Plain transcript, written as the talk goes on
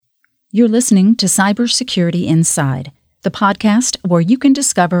You're listening to Cybersecurity Inside, the podcast where you can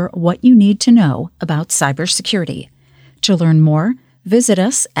discover what you need to know about cybersecurity. To learn more, visit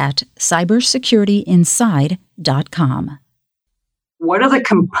us at cybersecurityinside.com. What are the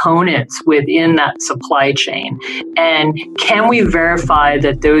components within that supply chain? And can we verify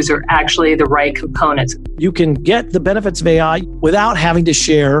that those are actually the right components? You can get the benefits of AI without having to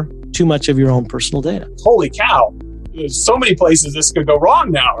share too much of your own personal data. Holy cow. There's so many places this could go wrong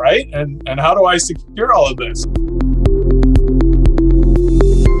now, right? And how do I secure all of this?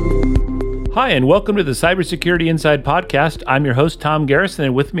 Hi, and welcome to the Cybersecurity Inside podcast. I'm your host, Tom Garrison,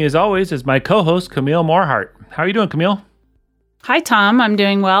 and with me as always is my co-host, Camille Morhart. How are you doing, Camille? Hi, Tom. I'm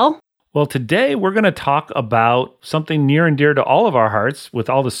doing well. Well, today we're going to talk about something near and dear to all of our hearts with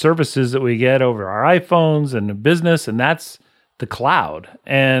all the services that we get over our iPhones and the business, and that's the cloud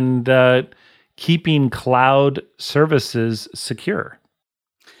and keeping cloud services secure.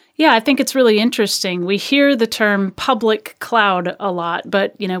 Yeah, I think it's really interesting. We hear the term public cloud a lot,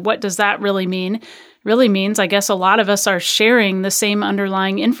 but what does that really mean? Really means, I guess, a lot of us are sharing the same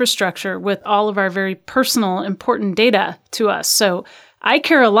underlying infrastructure with all of our very personal, important data to us. So I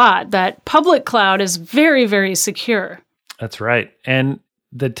care a lot that public cloud is very, very secure. That's right. And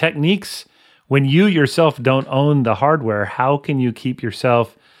the techniques, when you yourself don't own the hardware, how can you keep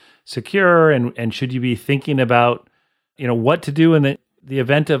yourself secure? And should you be thinking about, what to do in the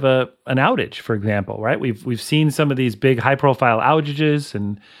event of an outage, for example, right? We've seen some of these big high-profile outages,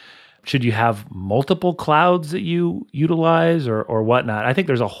 and should you have multiple clouds that you utilize or whatnot? I think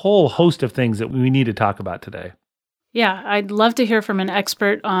there's a whole host of things that we need to talk about today. Yeah, I'd love to hear from an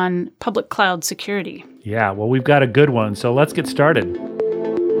expert on public cloud security. Yeah, well, we've got a good one, so let's get started.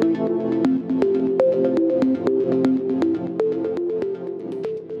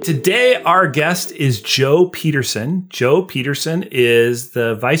 Today, our guest is Joe Peterson. Joe Peterson is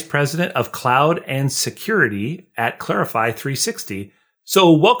the Vice President of Cloud and Security at Clarify 360.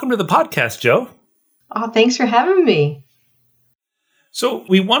 So welcome to the podcast, Joe. Oh, thanks for having me. So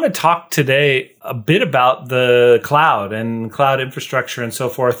we want to talk today a bit about the cloud and cloud infrastructure and so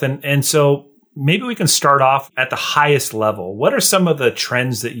forth. And so maybe we can start off at the highest level. What are some of the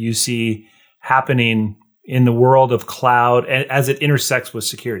trends that you see happening in the world of cloud as it intersects with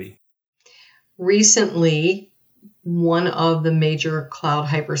security? Recently, one of the major cloud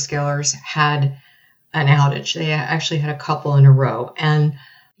hyperscalers had an outage. They actually had a couple in a row. And,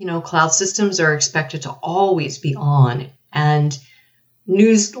 cloud systems are expected to always be on. And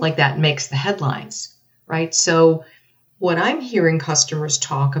news like that makes the headlines, right? So what I'm hearing customers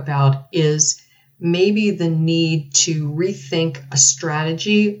talk about is maybe the need to rethink a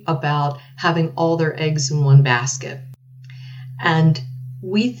strategy about having all their eggs in one basket. And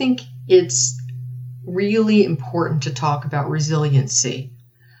we think it's really important to talk about resiliency.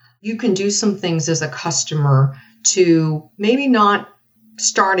 You can do some things as a customer to maybe not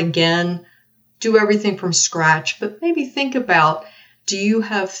start again, do everything from scratch, but maybe think about, do you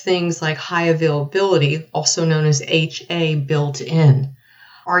have things like high availability, also known as HA, built in?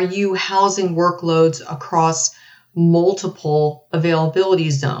 Are you housing workloads across multiple availability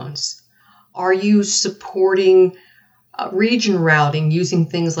zones? Are you supporting region routing using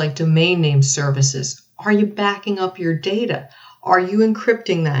things like domain name services? Are you backing up your data? Are you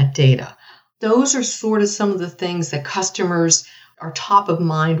encrypting that data? Those are sort of some of the things that customers are top of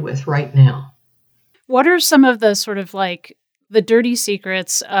mind with right now. What are some of the sort of like the dirty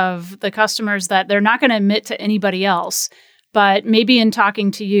secrets of the customers that they're not going to admit to anybody else? But maybe in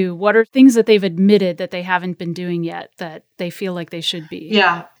talking to you, what are things that they've admitted that they haven't been doing yet that they feel like they should be?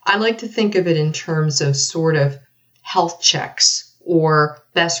 Yeah, I like to think of it in terms of sort of health checks or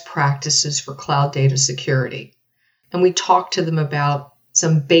best practices for cloud data security. And we talk to them about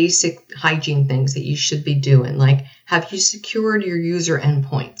some basic hygiene things that you should be doing, like have you secured your user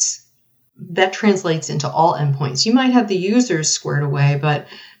endpoints? That translates into all endpoints. You might have the users squared away, but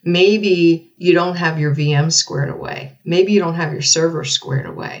maybe you don't have your VM squared away. Maybe you don't have your server squared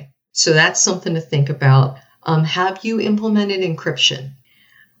away. So that's something to think about. Have you implemented encryption?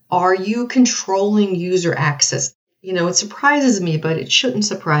 Are you controlling user access? It surprises me, but it shouldn't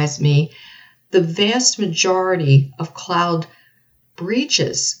surprise me. The vast majority of cloud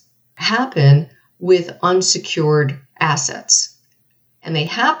breaches happen with unsecured assets. And they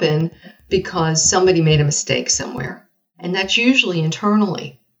happen because somebody made a mistake somewhere. And that's usually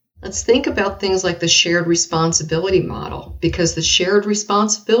internally. Let's think about things like the shared responsibility model, because the shared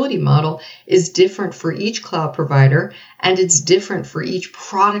responsibility model is different for each cloud provider, and it's different for each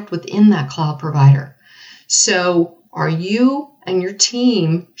product within that cloud provider. So are you and your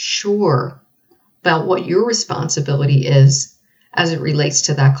team sure about what your responsibility is as it relates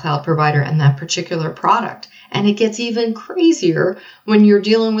to that cloud provider and that particular product. And it gets even crazier when you're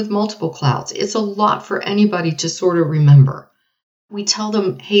dealing with multiple clouds. It's a lot for anybody to sort of remember. We tell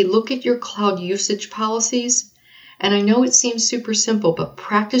them, hey, look at your cloud usage policies. And I know it seems super simple, but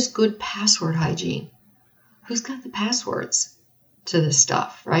practice good password hygiene. Who's got the passwords to this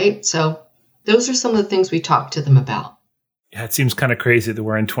stuff, right? So those are some of the things we talk to them about. Yeah, it seems kind of crazy that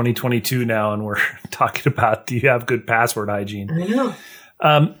we're in 2022 now and we're talking about, do you have good password hygiene? I know.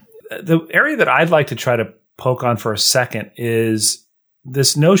 The area that I'd like to try to poke on for a second is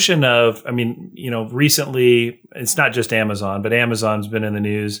this notion of, recently, it's not just Amazon, but Amazon's been in the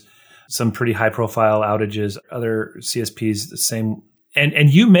news, some pretty high profile outages, other CSPs, the same.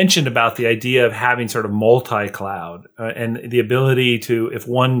 And you mentioned about the idea of having sort of multi-cloud and the ability to, if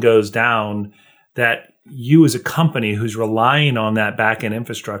one goes down, that you as a company who's relying on that backend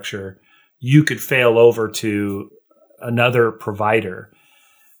infrastructure, you could fail over to another provider.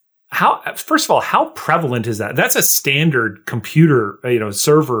 First of all, how prevalent is that? That's a standard computer,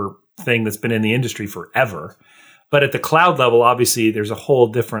 server thing that's been in the industry forever. But at the cloud level, obviously, there's a whole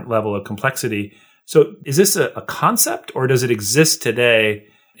different level of complexity. So is this a concept or does it exist today?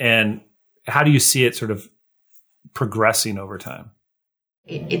 And how do you see it sort of progressing over time?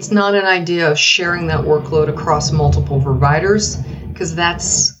 It's not an idea of sharing that workload across multiple providers, because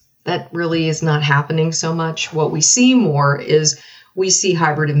that really is not happening so much. What we see more is we see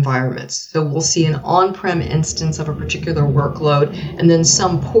hybrid environments. So we'll see an on-prem instance of a particular workload and then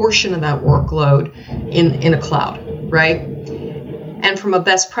some portion of that workload in a cloud, right? And from a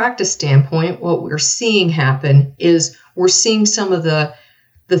best practice standpoint, what we're seeing happen is we're seeing some of the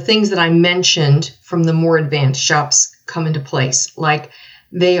things that I mentioned from the more advanced shops come into place. Like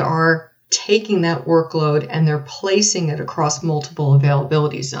they are taking that workload and they're placing it across multiple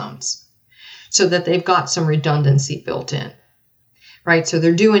availability zones so that they've got some redundancy built in. Right, so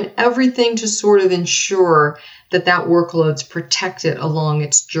they're doing everything to sort of ensure that workload's protected along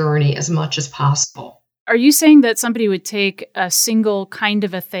its journey as much as possible. Are you saying that somebody would take a single kind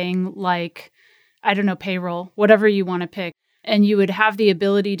of a thing like, payroll, whatever you want to pick, and you would have the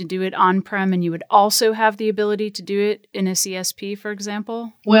ability to do it on-prem and you would also have the ability to do it in a CSP, for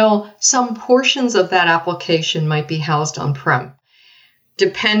example? Well, some portions of that application might be housed on-prem.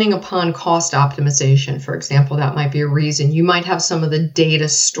 Depending upon cost optimization, for example, that might be a reason. You might have some of the data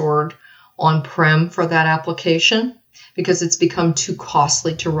stored on-prem for that application because it's become too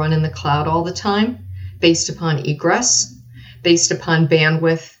costly to run in the cloud all the time based upon egress, based upon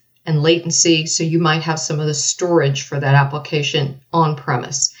bandwidth and latency. So you might have some of the storage for that application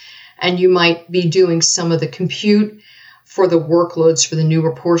on-premise. And you might be doing some of the compute for the workloads, for the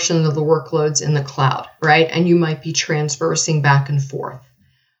newer portion of the workloads in the cloud, right? And you might be transversing back and forth.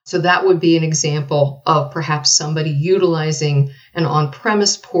 So that would be an example of perhaps somebody utilizing an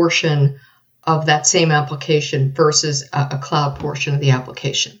on-premise portion of that same application versus a cloud portion of the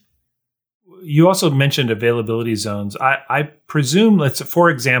application. You also mentioned availability zones. I presume, for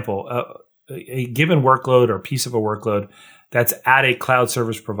example, a given workload or piece of a workload that's at a cloud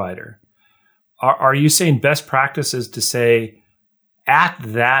service provider. Are you saying best practice is to say at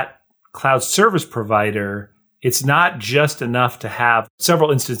that cloud service provider, it's not just enough to have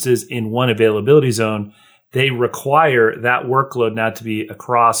several instances in one availability zone. They require that workload now to be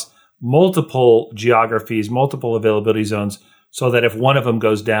across multiple geographies, multiple availability zones, so that if one of them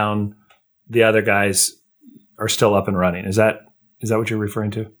goes down, the other guys are still up and running. Is that what you're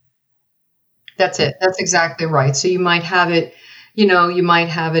referring to? That's it. That's exactly right. So you might have it, you might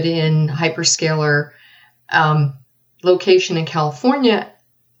have it in hyperscaler location in California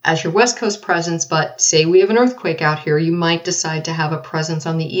as your West Coast presence, but say we have an earthquake out here, you might decide to have a presence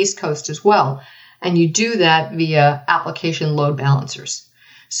on the East Coast as well. And you do that via application load balancers.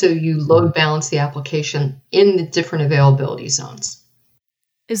 So you load balance the application in the different availability zones.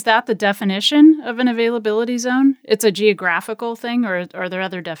 Is that the definition of an availability zone? It's a geographical thing, or are there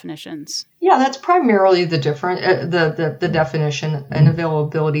other definitions? Yeah, that's primarily the the definition. An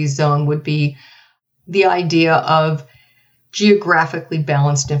availability zone would be the idea of geographically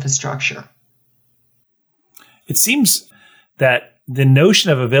balanced infrastructure. It seems that the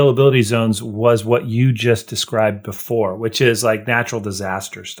notion of availability zones was what you just described before, which is like natural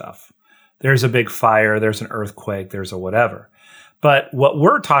disaster stuff. There's a big fire, there's an earthquake, there's a whatever. But what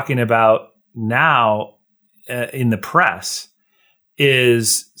we're talking about now in the press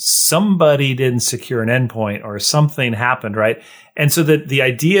is somebody didn't secure an endpoint or something happened, right? And so the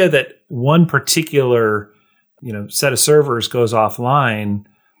idea that one particular set of servers goes offline,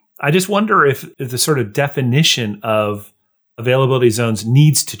 I just wonder if the sort of definition of availability zones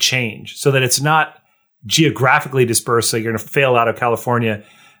needs to change so that it's not geographically dispersed, so you're going to fail out of California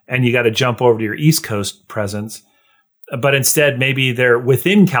and you got to jump over to your East Coast presence. But instead, maybe they're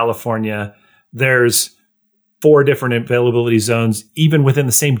within California, there's 4 different availability zones, even within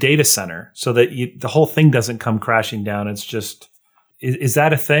the same data center, so that the whole thing doesn't come crashing down. It's just, is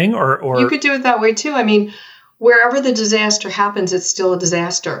that a thing? Or you could do it that way too. I mean, wherever the disaster happens, it's still a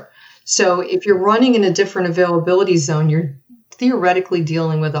disaster. So if you're running in a different availability zone, you're theoretically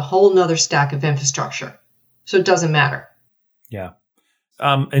dealing with a whole nother stack of infrastructure. So it doesn't matter. Yeah.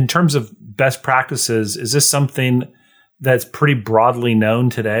 In terms of best practices, is this something that's pretty broadly known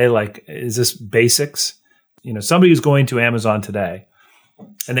today? Like, is this basics? Somebody who's going to Amazon today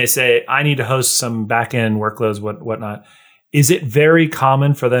and they say, I need to host some back-end workloads, whatnot. Is it very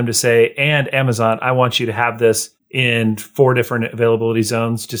common for them to say, and Amazon, I want you to have this in 4 different availability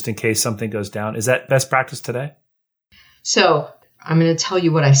zones just in case something goes down? Is that best practice today? So I'm going to tell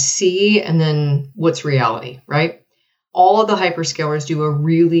you what I see and then what's reality, right? All of the hyperscalers do a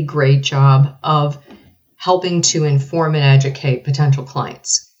really great job of helping to inform and educate potential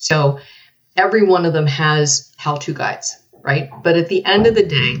clients. So every one of them has how-to guides, right? But at the end of the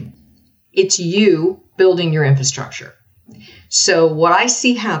day, it's you building your infrastructure. So what I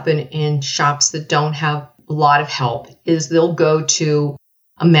see happen in shops that don't have a lot of help is they'll go to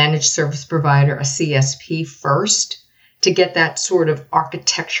a managed service provider, a CSP first, to get that sort of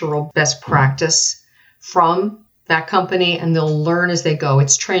architectural best practice from that company, and they'll learn as they go.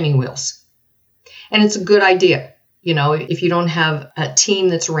 It's training wheels. And it's a good idea. If you don't have a team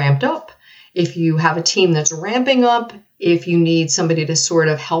that's ramped up, if you have a team that's ramping up, if you need somebody to sort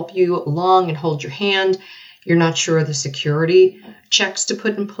of help you along and hold your hand, you're not sure of the security checks to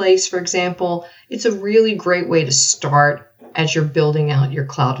put in place, for example, it's a really great way to start as you're building out your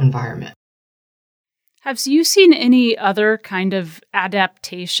cloud environment. Have you seen any other kind of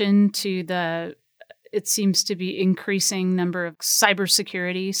adaptation to it seems to be increasing number of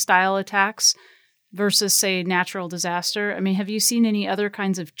cybersecurity style attacks versus, say, natural disaster? I mean, have you seen any other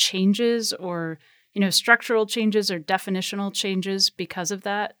kinds of changes or, structural changes or definitional changes because of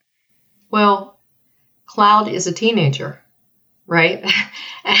that? Well, cloud is a teenager, right?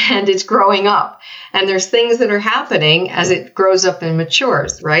 And it's growing up. And there's things that are happening as it grows up and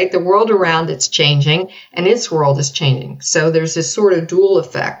matures, right? The world around it's changing and its world is changing. So there's this sort of dual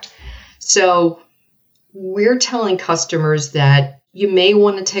effect. So we're telling customers that you may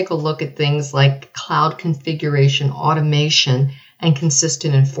want to take a look at things like cloud configuration, automation, and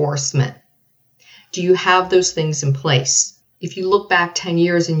consistent enforcement. Do you have those things in place? If you look back 10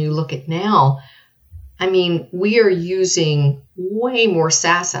 years and you look at now, we are using way more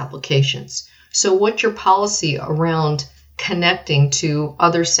SaaS applications. So what's your policy around connecting to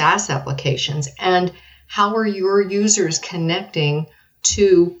other SaaS applications? And how are your users connecting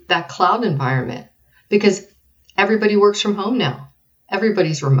to that cloud environment? Because everybody works from home now.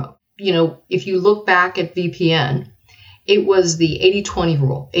 Everybody's remote. If you look back at VPN, it was the 80-20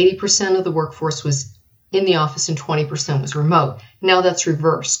 rule. 80% of the workforce was in the office and 20% was remote. Now that's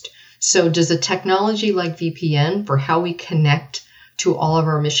reversed. So does a technology like VPN for how we connect to all of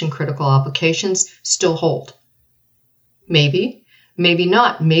our mission critical applications still hold? Maybe, maybe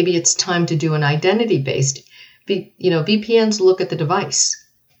not. Maybe it's time to do an identity based. VPNs look at the device.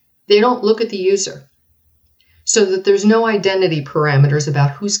 They don't look at the user. So that there's no identity parameters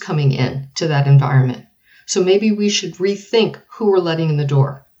about who's coming in to that environment. So maybe we should rethink who we're letting in the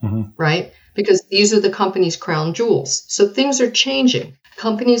door, right? Because these are the company's crown jewels. So things are changing.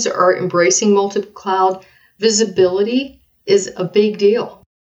 Companies are embracing multi-cloud. Visibility is a big deal.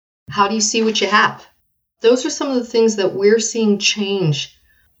 How do you see what you have? Those are some of the things that we're seeing change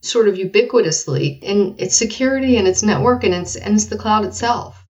sort of ubiquitously in its security and its network and it's the cloud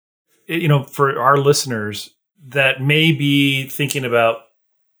itself. For our listeners that may be thinking about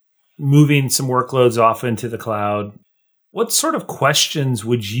moving some workloads off into the cloud, what sort of questions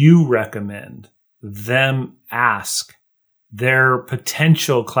would you recommend them ask their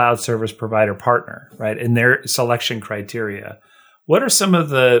potential cloud service provider partner, right? In their selection criteria? What are some of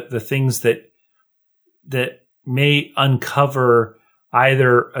the things that may uncover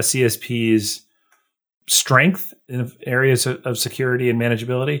either a CSP's strength in areas of security and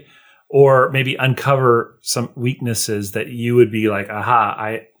manageability, or maybe uncover some weaknesses that you would be like,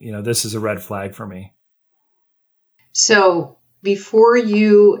 aha, this is a red flag for me? So before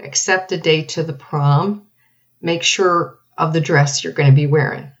you accept a date to the prom, make sure of the dress you're going to be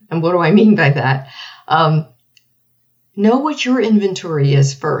wearing. And what do I mean by that? Know what your inventory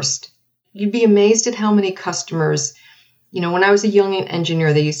is first. You'd be amazed at how many customers, when I was a young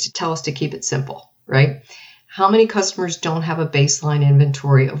engineer, they used to tell us to keep it simple, right? How many customers don't have a baseline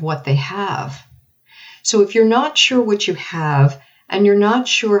inventory of what they have? So if you're not sure what you have and you're not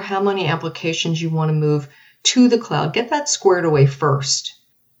sure how many applications you want to move to the cloud, get that squared away first.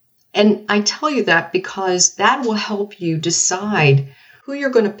 And I tell you that because that will help you decide who you're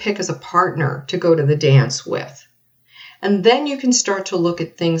going to pick as a partner to go to the dance with. And then you can start to look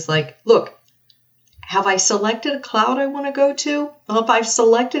at things like, look, have I selected a cloud I want to go to? Well, if I've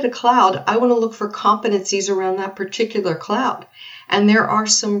selected a cloud, I want to look for competencies around that particular cloud. And there are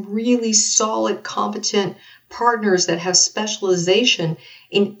some really solid, competent partners that have specialization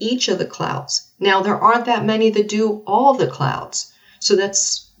in each of the clouds. Now, there aren't that many that do all the clouds. So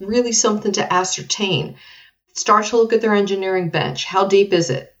that's really something to ascertain. Start to look at their engineering bench. How deep is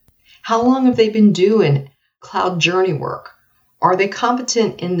it? How long have they been doing cloud journey work? Are they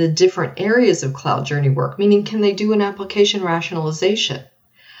competent in the different areas of cloud journey work? Meaning, can they do an application rationalization?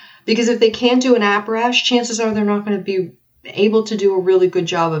 Because if they can't do an app rash, chances are they're not going to be able to do a really good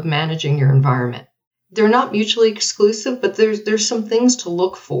job of managing your environment. They're not mutually exclusive, but there's some things to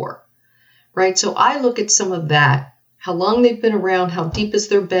look for, right? So I look at some of that, how long they've been around, how deep is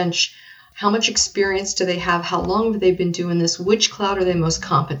their bench, how much experience do they have, how long have they been doing this, which cloud are they most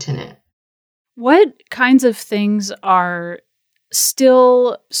competent in? What kinds of things are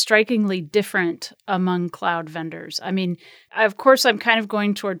still strikingly different among cloud vendors? I mean, of course, I'm kind of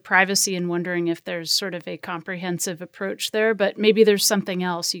going toward privacy and wondering if there's sort of a comprehensive approach there, but maybe there's something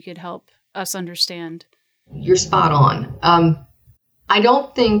else you could help us understand. You're spot on. I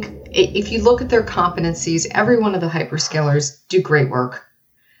don't think, if you look at their competencies, every one of the hyperscalers do great work.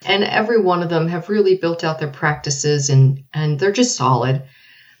 And every one of them have really built out their practices and they're just solid.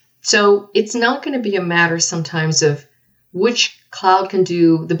 So it's not going to be a matter sometimes of which cloud can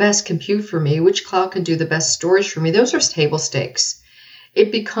do the best compute for me, which cloud can do the best storage for me. Those are table stakes.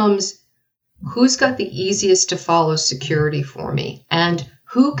 It becomes who's got the easiest to follow security for me and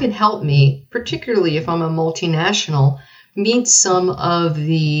who can help me, particularly if I'm a multinational, meet some of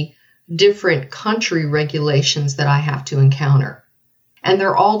the different country regulations that I have to encounter. And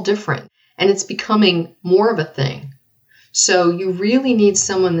they're all different. And it's becoming more of a thing. So you really need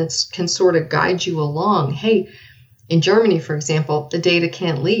someone that can sort of guide you along. Hey, in Germany, for example, the data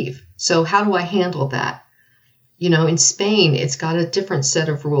can't leave. So how do I handle that? You know, in Spain, it's got a different set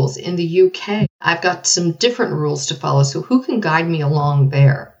of rules. In the UK, I've got some different rules to follow. So who can guide me along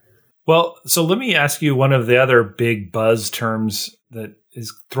there? Well, so let me ask you one of the other big buzz terms that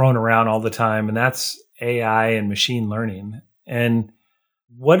is thrown around all the time, and that's AI and machine learning. And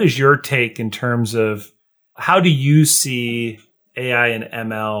what is your take in terms of how do you see AI and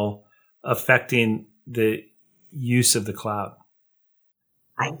ML affecting the use of the cloud?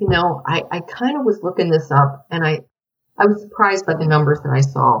 I kind of was looking this up, and I was surprised by the numbers that I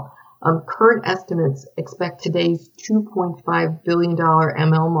saw. Current estimates expect today's $2.5 billion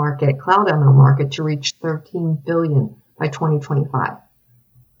ML market, cloud ML market, to reach $13 billion by 2025.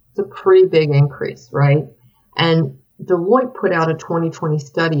 It's a pretty big increase, right? And Deloitte put out a 2020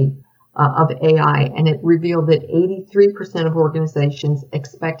 study of AI, and it revealed that 83% of organizations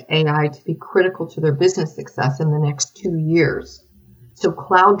expect AI to be critical to their business success in the next 2 years. So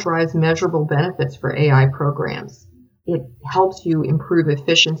cloud drives measurable benefits for AI programs. It helps you improve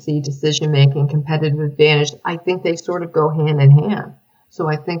efficiency, decision-making, competitive advantage. I think they sort of go hand in hand. So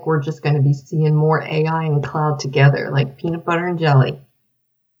I think we're just going to be seeing more AI and cloud together, like peanut butter and jelly.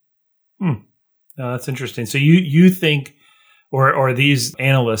 No, that's interesting. So you think, or these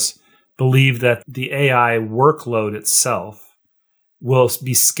analysts believe that the AI workload itself will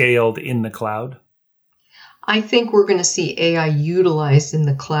be scaled in the cloud? I think we're going to see AI utilized in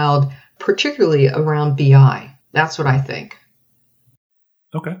the cloud, particularly around BI. That's what I think.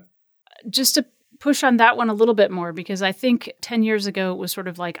 Okay. Just to push on that one a little bit more, because I think 10 years ago it was sort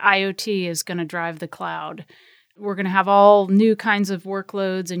of like IoT is going to drive the cloud. We're going to have all new kinds of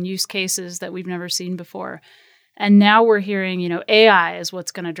workloads and use cases that we've never seen before. And now we're hearing, AI is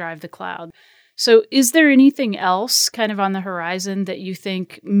what's going to drive the cloud. So is there anything else kind of on the horizon that you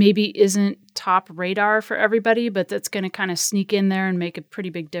think maybe isn't top radar for everybody, but that's going to kind of sneak in there and make a pretty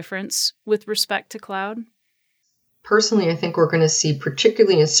big difference with respect to cloud? Personally, I think we're going to see,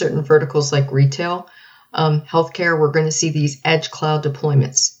 particularly in certain verticals like retail, healthcare, we're going to see these edge cloud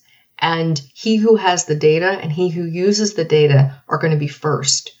deployments. And he who has the data and he who uses the data are going to be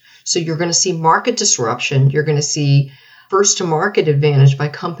first. So you're going to see market disruption. You're going to see first to market advantage by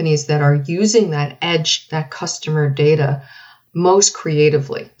companies that are using that edge, that customer data most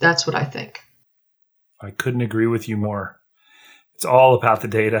creatively. That's what I think. I couldn't agree with you more. It's all about the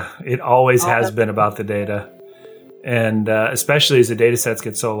data. It always has been about the data. And especially as the data sets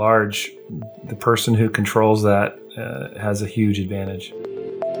get so large, the person who controls that has a huge advantage.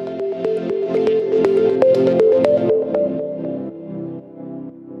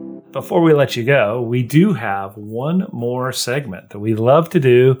 before we let you go, we do have one more segment that we love to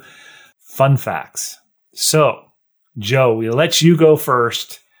do, fun facts. So, Joe, we let you go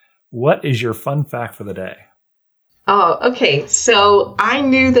first. What is your fun fact for the day? Oh, okay. So I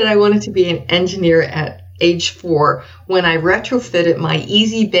knew that I wanted to be an engineer at age 4 when I retrofitted my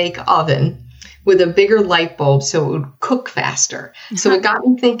Easy Bake oven with a bigger light bulb so it would cook faster. So it got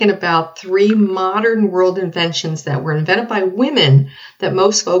me thinking about 3 modern world inventions that were invented by women that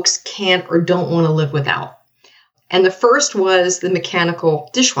most folks can't or don't want to live without. And the first was the mechanical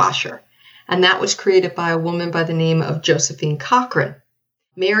dishwasher. And that was created by a woman by the name of Josephine Cochrane.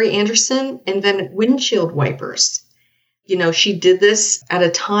 Mary Anderson invented windshield wipers. You know, she did this at a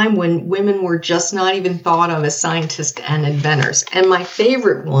time when women were just not even thought of as scientists and inventors. And my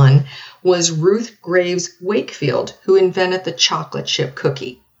favorite one was Ruth Graves Wakefield, who invented the chocolate chip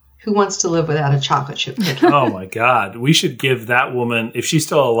cookie. Who wants to live without a chocolate chip cookie? Oh, my God. We should give that woman, if she's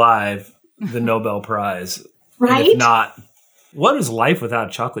still alive, the Nobel Prize. Right? And if not, what is life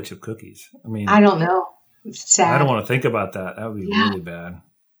without chocolate chip cookies? I mean, I don't know. It's sad. I don't want to think about that. That would be really bad.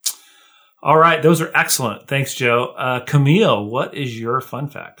 All right. Those are excellent. Thanks, Joe. Camille, what is your fun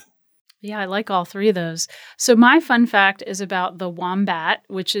fact? Yeah, I like all 3 of those. So my fun fact is about the wombat,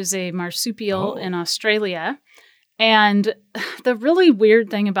 which is a marsupial in Australia. And the really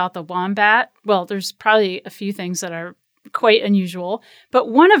weird thing about the wombat, well, there's probably a few things that are quite unusual, but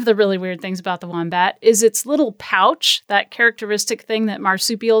one of the really weird things about the wombat is its little pouch, that characteristic thing that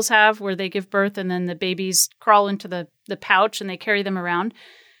marsupials have where they give birth and then the babies crawl into the pouch and they carry them around.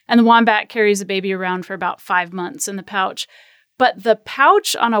 And the wombat carries a baby around for about 5 months in the pouch. But the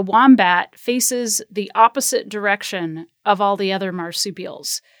pouch on a wombat faces the opposite direction of all the other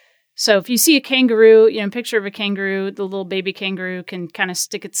marsupials. So if you see a kangaroo, picture of a kangaroo, the little baby kangaroo can kind of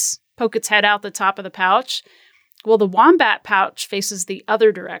poke its head out the top of the pouch. Well, the wombat pouch faces the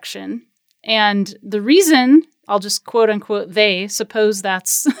other direction. And the reason, I'll just quote unquote, they suppose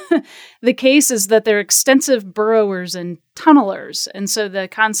that's the case is that they're extensive burrowers and tunnelers. And so the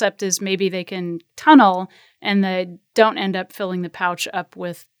concept is maybe they can tunnel and they don't end up filling the pouch up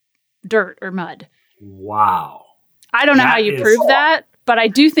with dirt or mud. Wow. I don't know how you prove that, but I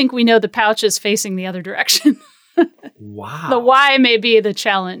do think we know the pouch is facing the other direction. Wow. The why may be the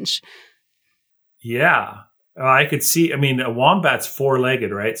challenge. Yeah. I could see, a wombat's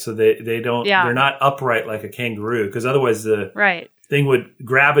 4-legged, right? So they don't, they're not upright like a kangaroo because otherwise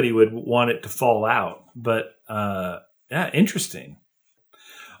gravity would want it to fall out. But interesting.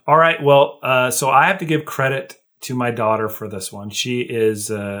 All right. Well, so I have to give credit to my daughter for this one. She is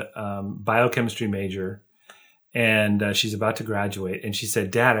a biochemistry major and she's about to graduate. And she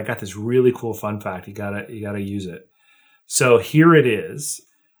said, Dad, I got this really cool fun fact. You gotta use it. So here it is.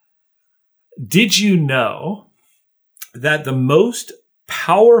 Did you know that the most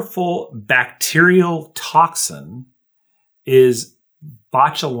powerful bacterial toxin is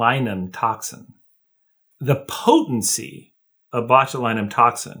botulinum toxin? The potency of botulinum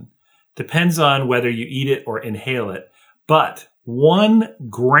toxin depends on whether you eat it or inhale it, but 1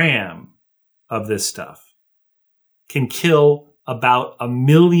 gram of this stuff can kill about 1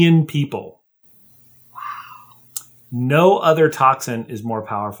 million people. No other toxin is more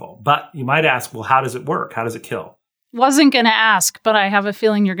powerful. But you might ask, well, how does it work? How does it kill? Wasn't going to ask, but I have a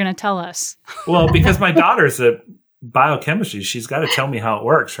feeling you're going to tell us. Well, because my daughter's a biochemistry, she's got to tell me how it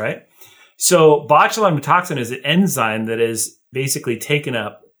works, right? So botulinum toxin is an enzyme that is basically taken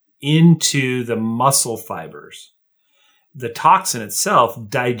up into the muscle fibers. The toxin itself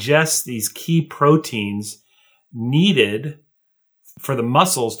digests these key proteins needed for the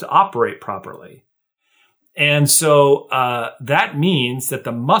muscles to operate properly. And so that means that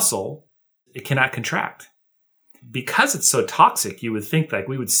the muscle, it cannot contract. Because it's so toxic, you would think like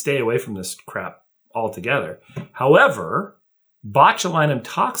we would stay away from this crap altogether. However, botulinum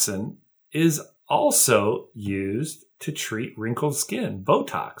toxin is also used to treat wrinkled skin,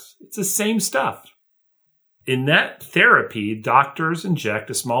 Botox. It's the same stuff. In that therapy, doctors inject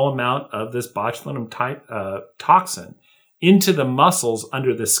a small amount of this botulinum toxin into the muscles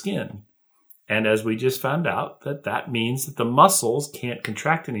under the skin. And as we just found out, that means that the muscles can't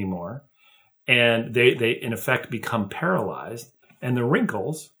contract anymore. And they in effect become paralyzed and the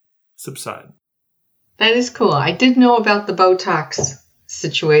wrinkles subside. That is cool. I did know about the Botox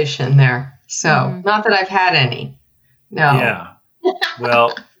situation there. So not that I've had any. No. Yeah.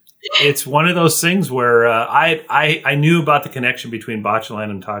 Well, it's one of those things where I knew about the connection between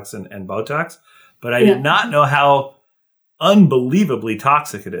botulinum toxin and Botox, but I did not know how unbelievably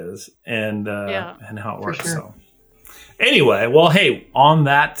toxic it is and how it works. Sure. So anyway, well, hey, on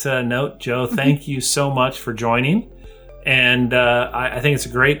that note, Joe, thank you so much for joining. And I think it's a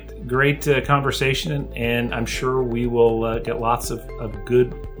great conversation, and I'm sure we will get lots of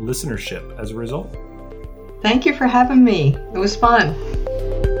good listenership as a result. Thank you for having me. It was fun.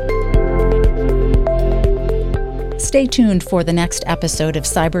 Stay tuned for the next episode of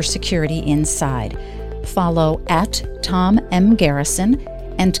Cybersecurity Inside. Follow at Tom M. Garrison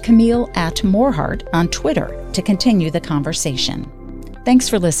and Camille at Morehart on Twitter to continue the conversation. Thanks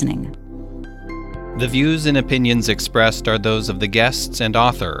for listening. The views and opinions expressed are those of the guests and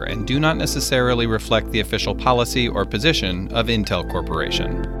author and do not necessarily reflect the official policy or position of Intel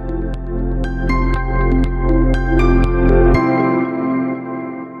Corporation.